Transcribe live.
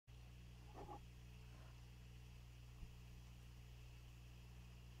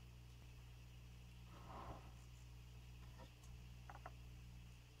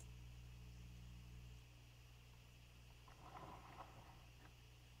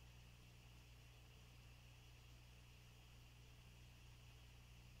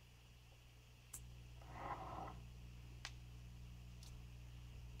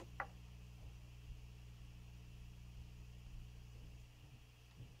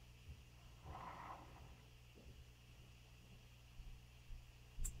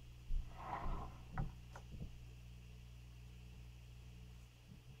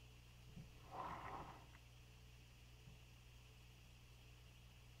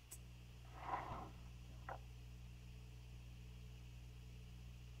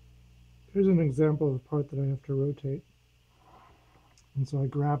Here's an example of a part that I have to rotate. And so I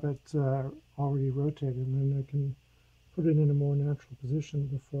grab it already rotated, and then I can put it in a more natural position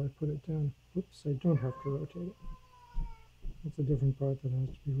before I put it down. Oops, I don't have to rotate it. That's a different part that has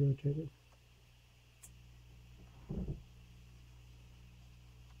to be rotated.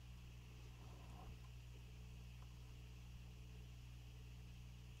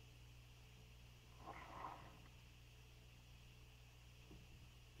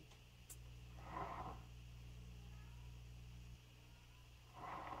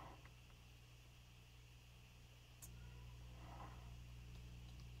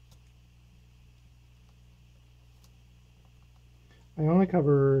 I only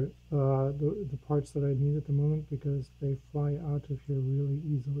cover the parts that I need at the moment because they fly out of here really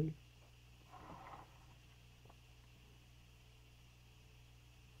easily.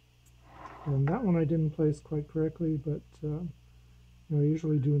 And that one I didn't place quite correctly, but I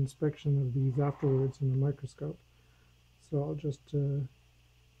usually do inspection of these afterwards in the microscope. So I'll just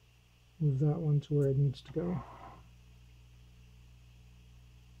move that one to where it needs to go.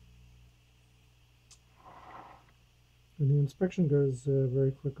 And the inspection goes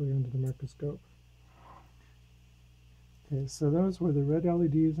very quickly under the microscope. Okay, so those were the red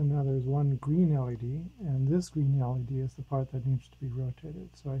LEDs, and now there's one green LED, and this green LED is the part that needs to be rotated.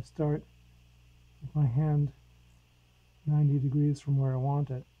 So I start with my hand 90 degrees from where I want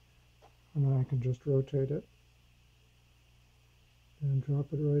it, and then I can just rotate it and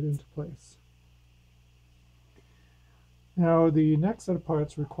drop it right into place. Now the next set of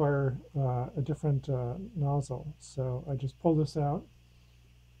parts require a different nozzle, so I just pull this out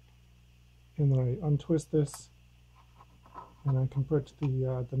and then I untwist this, and I can put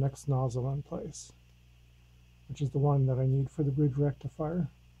the next nozzle in place, which is the one that I need for the bridge rectifier.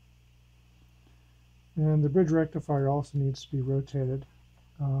 And the bridge rectifier also needs to be rotated,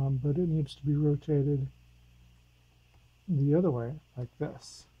 but it needs to be rotated the other way, like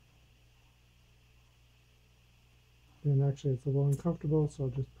this. And actually it's a little uncomfortable, so I'll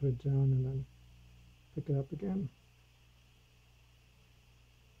just put it down and then pick it up again.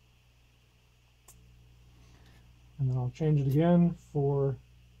 And then I'll change it again for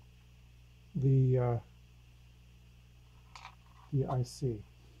the IC.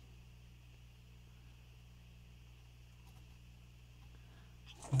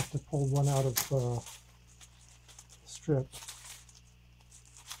 I have to pull one out of the strip.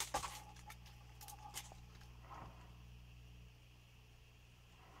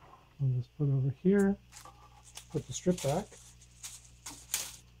 I'll just put it over here, put the strip back.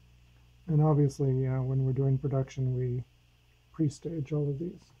 And obviously, when we're doing production, we pre-stage all of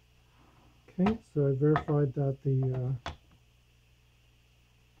these. Okay, so I verified that the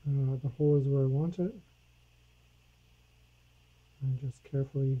hole is where I want it. And just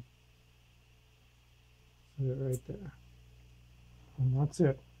carefully set it right there. And that's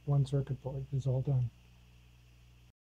it. One circuit board is all done.